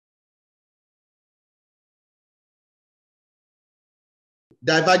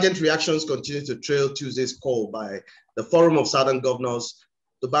Divergent reactions continue to trail Tuesday's call by the Forum of Southern Governors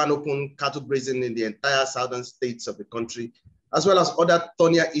to ban open cattle grazing in the entire southern states of the country, as well as other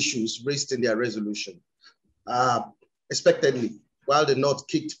thornier issues raised in their resolution. Expectedly, while the North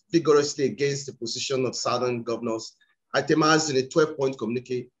kicked vigorously against the position of Southern governors, itemized in a 12-point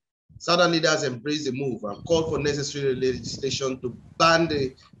communique, Southern leaders embraced the move and called for necessary legislation to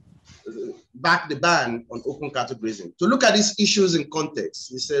back the ban on open cattle grazing. To look at these issues in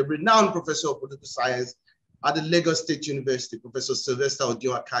context is a renowned professor of political science at the Lagos State University, Professor Sylvester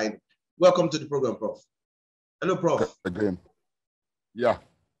Odiwakain. Welcome to the program, Prof. Hello, Prof. Again. Yeah.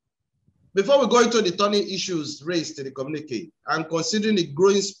 Before we go into the thorny issues raised in the communique, and considering the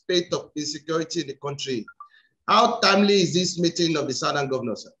growing spate of insecurity in the country, how timely is this meeting of the Southern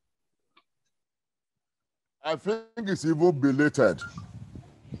governors? I think it's even belated.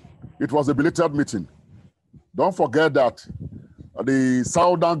 It was a belated meeting. Don't forget that the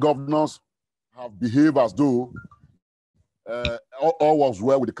Southern governors have behaved as though all was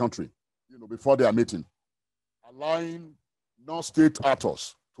well with the country, before their meeting, allowing non-state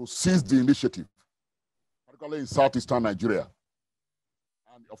actors to seize the initiative, particularly in southeastern Nigeria,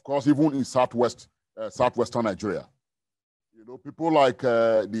 and of course, even in southwestern Nigeria. People like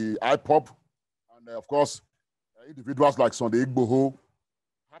the IPOP, and of course, individuals like Sunday Igboho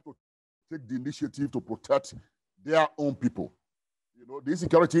had to take the initiative to protect their own people. The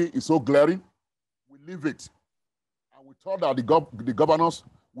insecurity is so glaring, we leave it. And we thought that the governors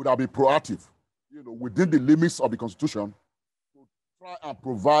would have been proactive, within the limits of the Constitution, to try and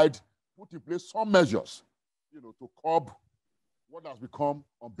put in place some measures, to curb what has become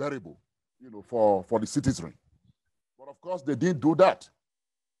unbearable, for the citizenry. But of course, they didn't do that.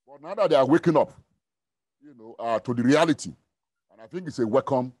 But now that they are waking up, to the reality, and I think it's a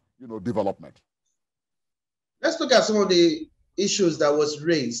welcome, development. Let's look at some of the issues that was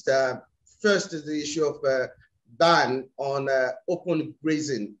raised. First is the issue of ban on open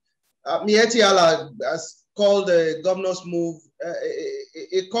grazing. Mieti Allah has called the governor's move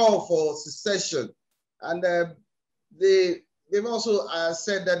a call for secession, and they've also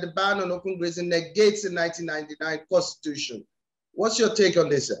said that the ban on open grazing negates the 1999 Constitution. What's your take on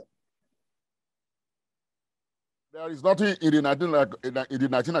this, sir? There is nothing in the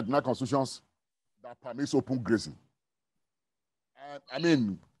 1999 constitutions that permits open grazing. I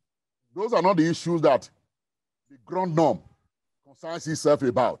mean, those are not the issues that the ground norm concerns itself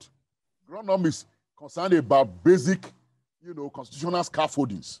about. Ground norm is concerned about basic, constitutional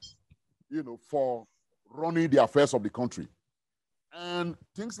scaffoldings, for running the affairs of the country. And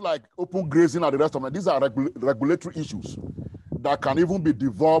things like open grazing and the rest of them, these are regulatory issues that can even be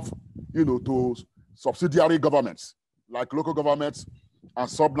devolved, to subsidiary governments, like local governments and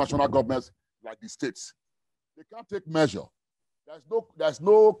subnational governments, like the states. They can't take measure. There's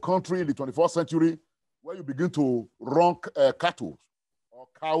no country in the 21st century where you begin to run cattle or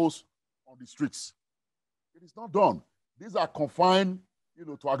cows on the streets. It is not done. These are confined,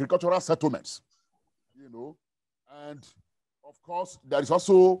 to agricultural settlements, and of course, there is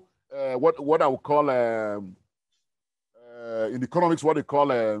also what I would call, in economics, what they call,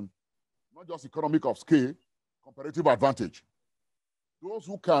 not just economic of scale, comparative advantage. Those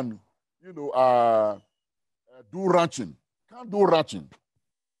who can, do ranching, can't do ranching,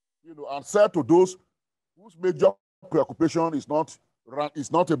 and sell to those whose major preoccupation is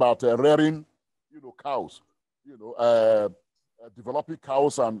not about rearing, cows, developing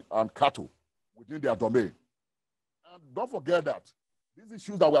cows and cattle within their domain. And don't forget that these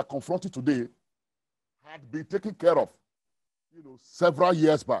issues that we are confronted today had been taken care of, several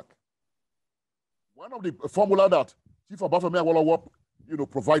years back. One of the formula that Chief Obafemi Awolowo,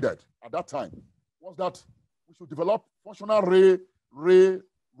 provided at that time was that we should develop functional rail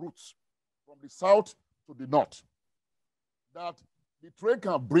routes from the south to the north. That the train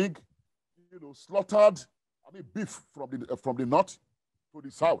can bring, slaughtered, beef from the north to the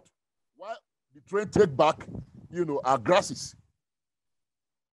south, while the train take back, our grasses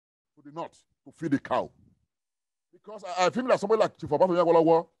to the north to feed the cow. Because I feel that somebody like Chief Obafemi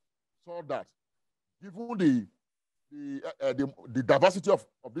Awolowo saw that, given the diversity of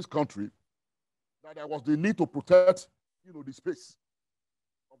this country, that there was the need to protect, the space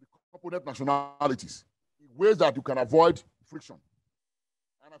of the component nationalities in ways that you can avoid friction.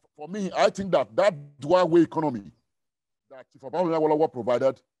 And for me, I think that dual way economy that Chief Obafemi Awolowo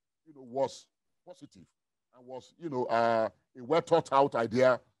provided, was positive and was, a well thought out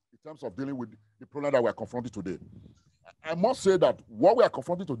idea in terms of dealing with the problem that we are confronted today. I must say that what we are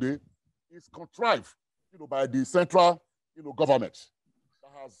confronted today is contrived, by the central, government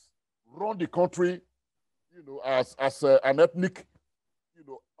that has run the country, as an ethnic,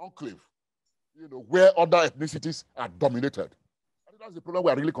 enclave, where other ethnicities are dominated. I think that's the problem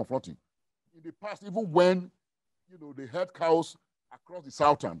we are really confronting. In the past, even when, they herd cows across the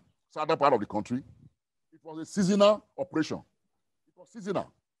southern part of the country, it was a seasonal operation. It was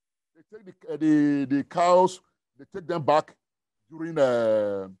seasonal. They take the cows, they take them back during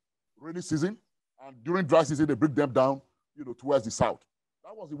rainy season, and during dry season, they bring them down, towards the south.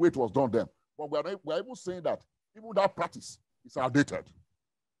 That was the way it was done then. But we're even saying that even that practice is outdated.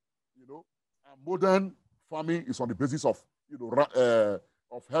 And modern farming is on the basis of,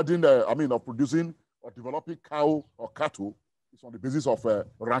 of herding, of producing or developing cow or cattle. It's on the basis of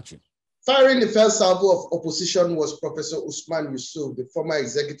ranching. Firing the first salvo of opposition was Professor Usman Yusuf, the former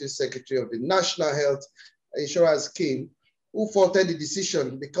executive secretary of the National Health Insurance Scheme, who faulted the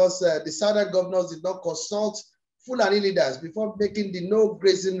decision because the southern governors did not consult Fulani leaders before making the no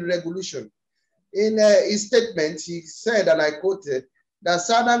grazing regulation. In his statement, he said, and I quoted, that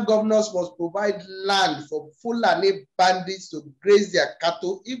southern governors must provide land for Fulani bandits to graze their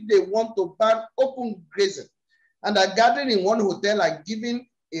cattle if they want to ban open grazing. And that gathering in one hotel and giving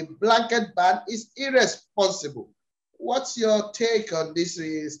a blanket ban is irresponsible. What's your take on this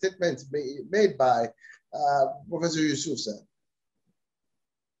statement made by Professor Yusuf, sir?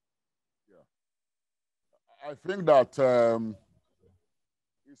 I think that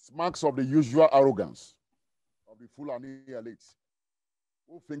it's marks of the usual arrogance of the Fulani elites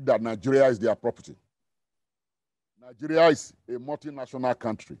who think that Nigeria is their property. Nigeria is a multinational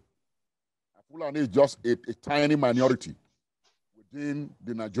country. Fulani is just a tiny minority within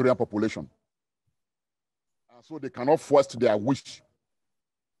the Nigerian population. And so they cannot force their wish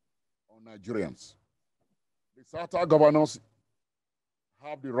on Nigerians. The Southern governors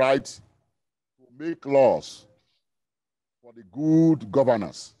have the right to make laws for the good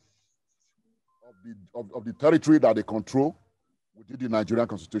governance of the territory that they control within the Nigerian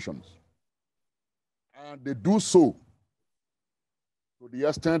constitutions. And they do so to the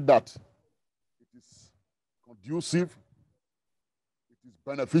extent that it is conducive, it is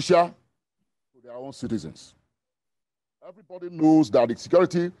beneficial to their own citizens. Everybody knows that the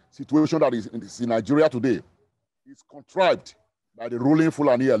security situation that is in Nigeria today is contrived by the ruling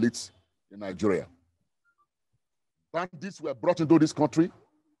Fulani elites in Nigeria. Bandits were brought into this country,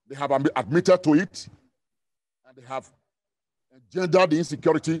 they have admitted to it, and they have engendered the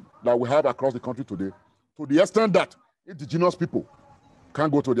insecurity that we have across the country today, to the extent that indigenous people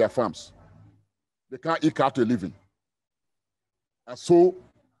can't go to their farms. They can't eke out a living. And so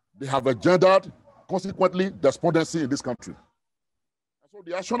they have engendered, consequently, despondency in this country. And so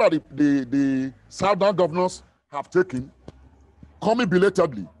the action that the southern governors have taken, coming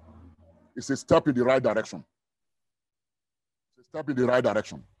belatedly, is a step in the right direction. It's a step in the right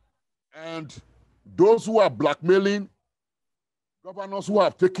direction. And those who are blackmailing governors who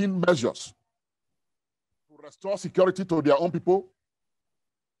have taken measures to restore security to their own people,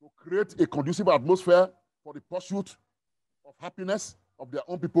 to create a conducive atmosphere for the pursuit of happiness of their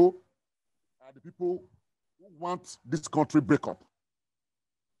own people, are the people who want this country breakup.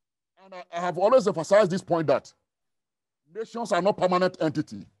 And I have always emphasized this point that nations are not permanent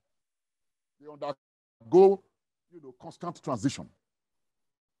entities. They undergo, constant transition.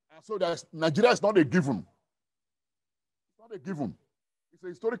 And so Nigeria is not a given. It's not a given. It's a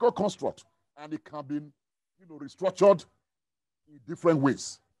historical construct, and it can be, restructured in different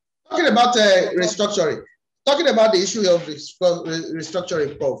ways. Talking about restructuring, talking about the issue of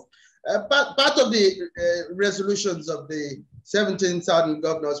restructuring, Prof. Part of the resolutions of the 17 southern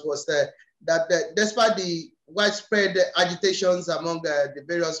governors was that despite the widespread agitations among the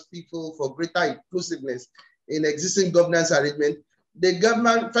various people for greater inclusiveness in existing governance arrangement, the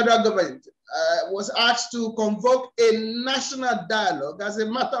federal government was asked to convoke a national dialogue as a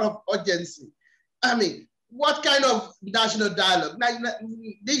matter of urgency. I mean, what kind of national dialogue? Now,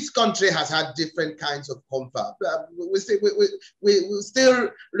 this country has had different kinds of confab. We still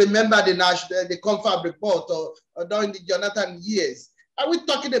remember the confab report or during the Jonathan years. Are we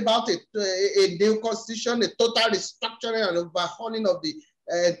talking about a new constitution, a total restructuring and overhauling of the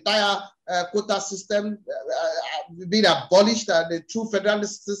entire quota system being abolished, the true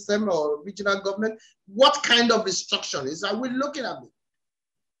federalist system or regional government? What kind of restructuring are we looking at?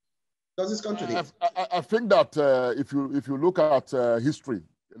 Does this country need? I think that if you look at history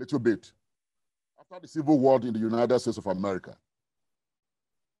a little bit, after the Civil War in the United States of America,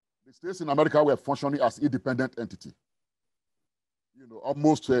 the states in America were functioning as independent entity,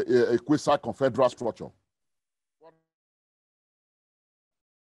 almost a quasi-confederal structure.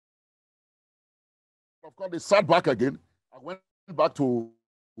 Of course, they sat back again. I went back to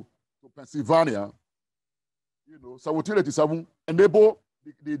Pennsylvania, 1787, enable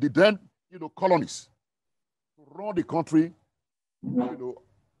the then, colonies to run the country,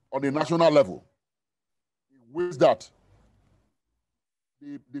 on a national level in ways that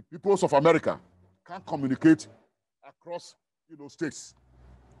the peoples of America can communicate across, states.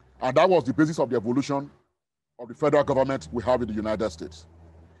 And that was the basis of the evolution of the federal government we have in the United States.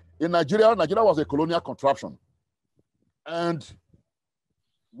 In Nigeria, Nigeria was a colonial contraption. And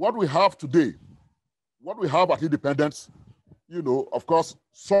what we have today, what we have at independence, of course,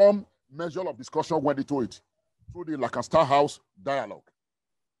 some measure of discussion went into it through the Lancaster House dialogue.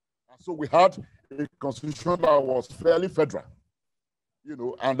 And so we had a constitution that was fairly federal,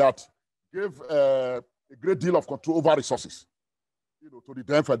 and that gave a great deal of control over resources, to the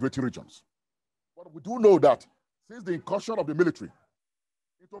then federated regions. But we do know that since the incursion of the military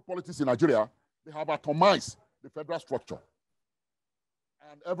into politics in Nigeria, they have atomized the federal structure.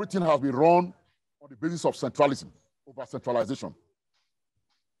 And everything has been run on the basis of centralism over centralization,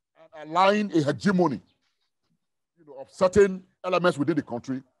 and allowing a hegemony, of certain elements within the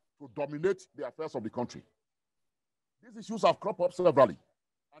country to dominate the affairs of the country. These issues have cropped up severally,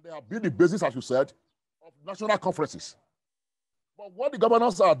 and they have been the basis, as you said, of national conferences. But what the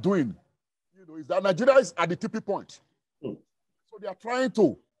governors are doing, is that Nigeria is at the tipping point. So they are trying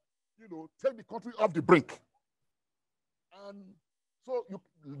to, take the country off the brink. And so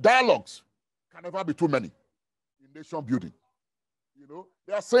dialogues can never be too many in nation building.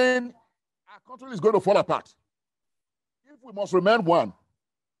 They are saying our country is going to fall apart. If we must remain one,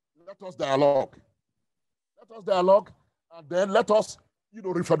 let us dialogue. Let us dialogue, and then let us,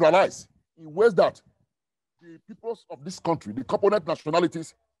 refederalize in ways that the peoples of this country, the component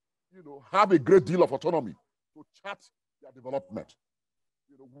nationalities, have a great deal of autonomy to chart their development.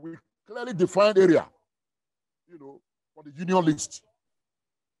 We clearly defined area, for the union list,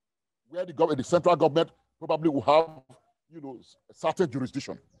 where the central government probably will have, a certain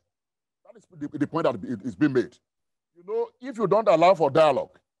jurisdiction. That is the point that is being made. If you don't allow for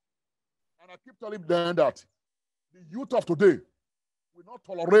dialogue, and I keep telling them that the youth of today will not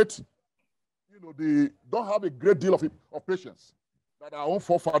tolerate, they don't have a great deal of patience that our own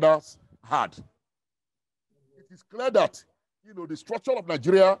forefathers had. It is clear that, the structure of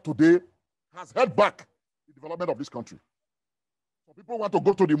Nigeria today has held back the development of this country. Some people want to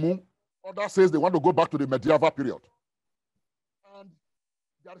go to the moon, others say they want to go back to the medieval period. And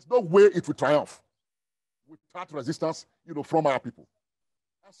there is no way it will triumph without resistance, from our people.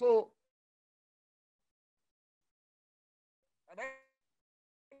 And so,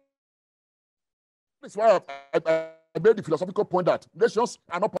 that's why I made the philosophical point that nations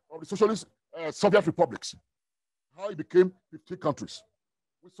are not part of the socialist Soviet republics. How it became 15 countries.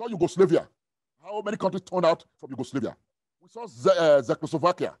 We saw Yugoslavia. How many countries turned out from Yugoslavia? We saw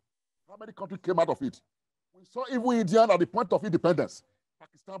Czechoslovakia. How many countries came out of it? We saw even India at the point of independence.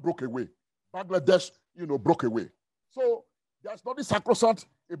 Pakistan broke away. Bangladesh, broke away. So there's nothing sacrosanct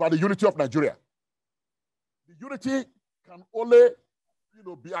about the unity of Nigeria. The unity can only,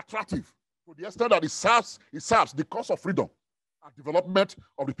 be attractive to the extent that it serves the cause of freedom and development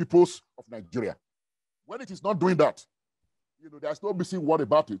of the peoples of Nigeria. When it is not doing that, there's no missing word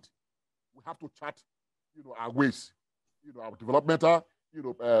about it. We have to chart, our ways, our developmental,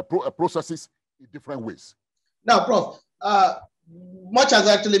 processes in different ways. Now, Prof, much has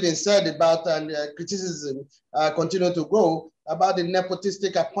actually been said about, and criticism continue to grow about the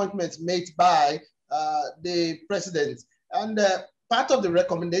nepotistic appointments made by the president. And part of the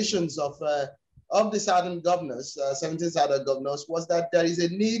recommendations of the Southern governors, 17 Southern governors, was that there is a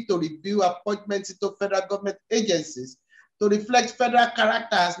need to review appointments into federal government agencies to reflect federal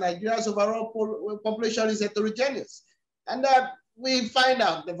character, as Nigeria's overall population is heterogeneous. And we find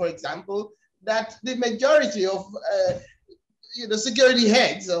out, for example, that the majority of security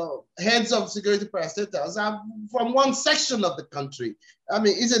heads or heads of security parastatals are from one section of the country. I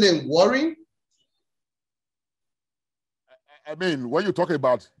mean, isn't it worrying? I mean, when you talk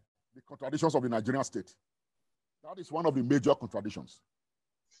about the contradictions of the Nigerian state, that is one of the major contradictions.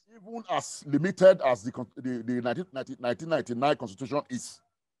 Even as limited as the 1999 Constitution is,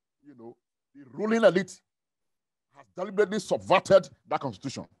 the ruling elite has deliberately subverted that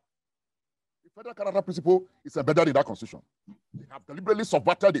Constitution. The federal character principle is embedded in that Constitution. They have deliberately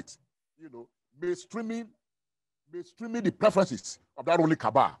subverted it, mainstreaming the preferences of that ruling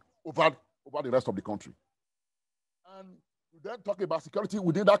cabal over the rest of the country. And we then talk about security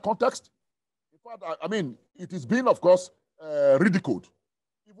within that context. In fact, I mean, it is being, of course, ridiculed,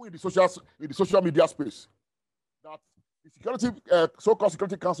 even in the social media space, that the security, so-called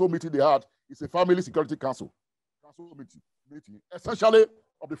Security Council meeting they had is a family security council meeting, essentially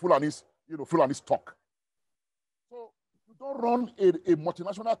of the Fulanis, Fulanis talk. don't run a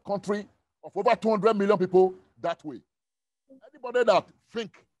multinational country of over 200 million people that way. Anybody that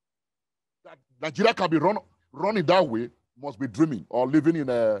think that Nigeria can be run in that way must be dreaming or living in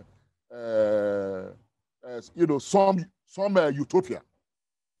some utopia.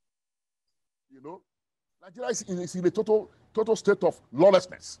 Nigeria is in a total state of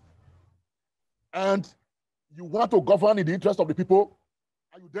lawlessness, and you want to govern in the interest of the people,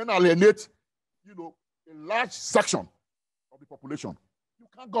 and you then alienate, a large section of the population. You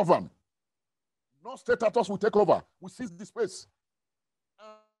can't govern. No state actors will take over. We seize the space.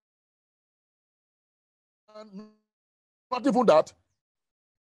 And not even that.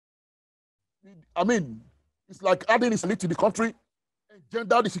 I mean, it's like adding Islam to the country and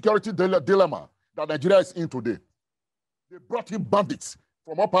gender the security dilemma that Nigeria is in today. They brought in bandits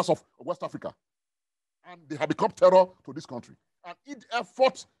from all parts of West Africa, and they have become terror to this country. And each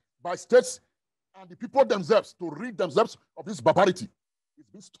effort by states and the people themselves to rid themselves of this barbarity is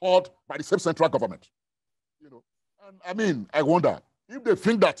being stalled by the same central government. And I mean, I wonder if they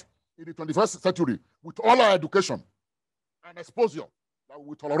think that in the 21st century, with all our education and exposure, that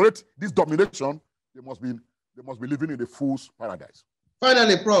we tolerate this domination, they must be living in a fool's paradise.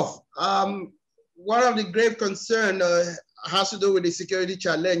 Finally, Prof, one of the grave concerns has to do with the security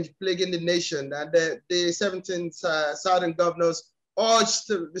challenge plaguing the nation, and the 17 southern governors urged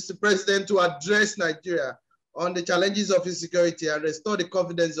Mr. President to address Nigeria on the challenges of insecurity and restore the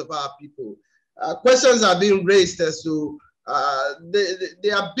confidence of our people. Questions are being raised as to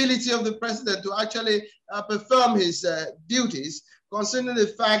the ability of the president to actually perform his duties, considering the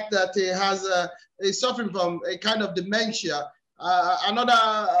fact that he is suffering from a kind of dementia,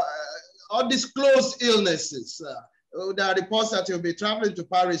 another undisclosed illnesses. There are reports that he'll be traveling to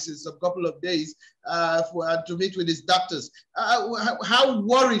Paris in a couple of days to meet with his doctors. How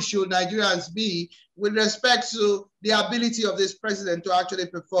worried should Nigerians be with respect to the ability of this president to actually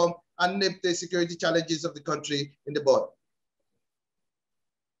perform and nip the security challenges of the country in the bud?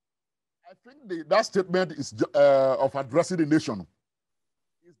 I think that statement is of addressing the nation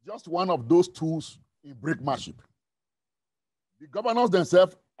is just one of those tools in brinkmanship. The governors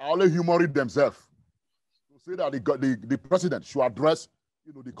themselves are only humoring themselves to say that the president should address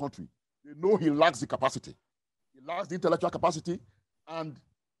the country. They know he lacks the capacity. He lacks the intellectual capacity and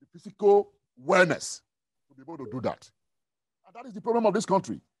the physical awareness to be able to do that. And that is the problem of this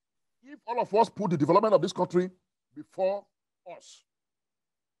country. If all of us put the development of this country before us,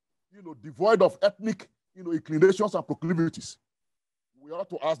 devoid of ethnic, inclinations and proclivities, we ought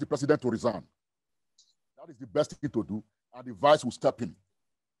to ask the president to resign. That is the best thing to do, and the vice will step in.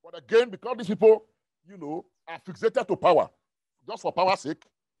 But again, because these people, are fixated to power, just for power's sake,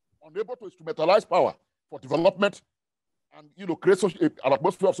 unable to instrumentalize power for development and, create an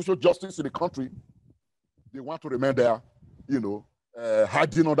atmosphere of social justice in the country, they want to remain there,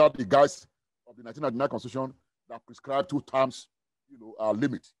 hiding under the guise of the 1999 Constitution that prescribed 2 terms,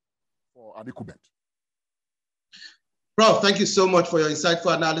 limit for an incumbent. Prof, thank you so much for your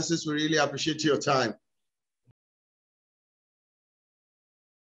insightful analysis. We really appreciate your time.